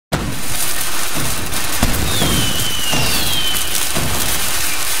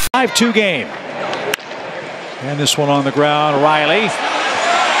5-2 game. And this one on the ground. Riley. Bare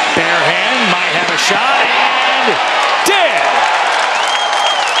hand. Might have a shot. And dead.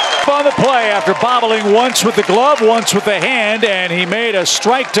 On the play after bobbling once with the glove, once with the hand. And he made a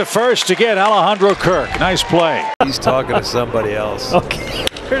strike to first to get Alejandro Kirk. Nice play. He's talking to somebody else. Okay.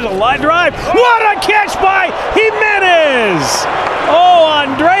 Here's a line drive. What a catch by Jimenez! Oh,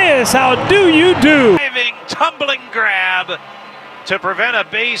 Andreas, how do you do? Diving, tumbling grab to prevent a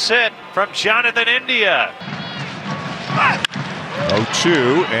base hit from Jonathan India.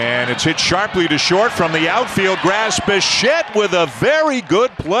 0-2, and it's hit sharply to short from the outfield grass. Bichette with a very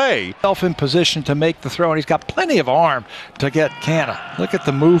good play. In position to make the throw, and he's got plenty of arm to get Canna. Look at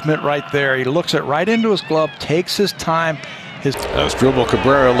the movement right there. He looks it right into his glove, takes his time. Asdrubal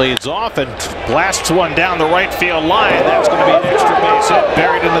Cabrera leads off and blasts one down the right field line. That's going to be an extra base hit,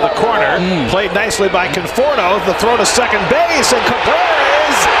 buried into the corner. Played nicely by Conforto. The throw to second base, and Cabrera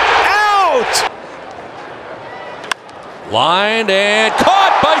is out. Lined and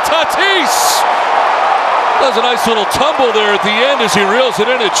caught by Tatis. Does a nice little tumble there at the end as he reels it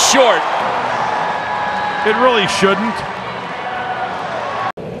in. It's short. It really shouldn't.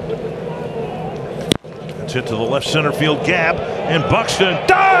 Hit to the left center field gap, and Buxton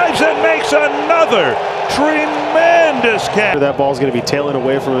dives and makes another tremendous catch. That ball's going to be tailing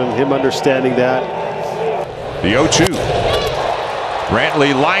away from him understanding that. The 0-2.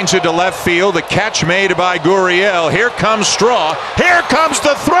 Brantley lines it to left field. The catch made by Gurriel. Here comes Straw. Here comes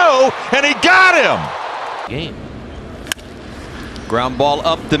the throw, and he got him. Game. Ground ball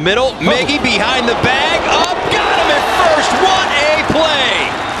up the middle. Miggy behind the bag. Up, got him at first. What a play!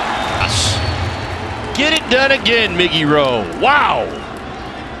 Get it done again, Miggy Rowe. Wow.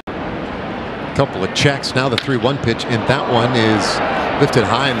 Couple of checks. Now the 3-1 pitch, and that one is lifted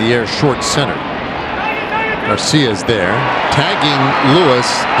high in the air, short center. Garcia's there, tagging Lewis.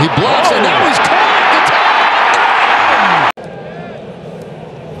 He blocks, and now he's caught.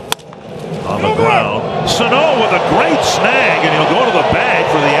 On the ground, Sano with a great snag, and he'll go to the bag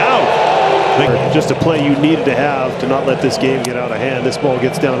for the out. Just a play you needed to have to not let this game get out of hand. This ball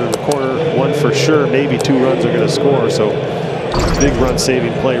gets down in the corner. One for sure, maybe 2 runs are going to score. So big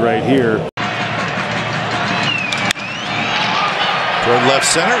run-saving play right here. Toward left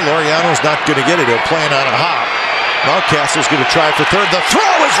center, Laureano's not going to get it. He'll play it on a hop. Mountcastle's going to try for third. The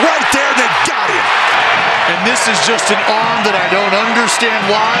throw is right there. They got him. And this is just an arm that I don't understand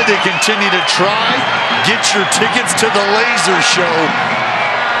why they continue to try. Get your tickets to the laser show.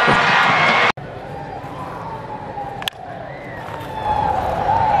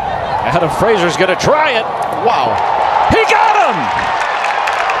 Adam Frazier's going to try it. Wow. He got him!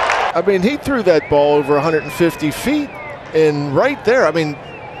 I mean, he threw that ball over 150 feet, and right there, I mean,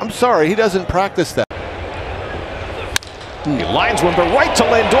 I'm sorry, he doesn't practice that. He lines one, but right to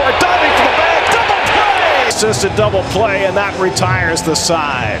Lindor, diving for the bag, double play! Assisted double play, and that retires the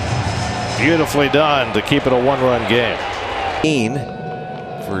side. Beautifully done to keep it a 1-run game.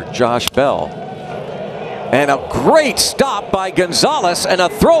 For Josh Bell. And a great stop by Gonzalez and a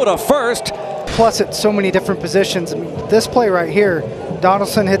throw to first. Plus at so many different positions. I mean, this play right here,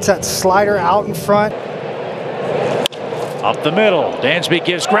 Donaldson hits that slider out in front. Up the middle, Dansby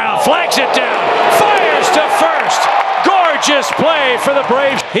gives ground, flags it down, fires to first. Gorgeous play for the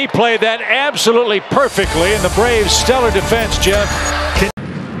Braves. He played that absolutely perfectly in the Braves' stellar defense, Jeff.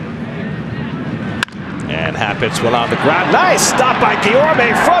 And Happets will on the ground. Nice stop by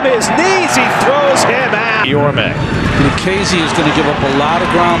Guillorme from his knees. He throws him out. Guillorme. Lucchesi is going to give up a lot of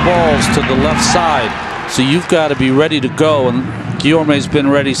ground balls to the left side. So you've got to be ready to go. And Guillorme's been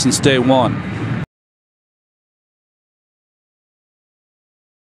ready since day one.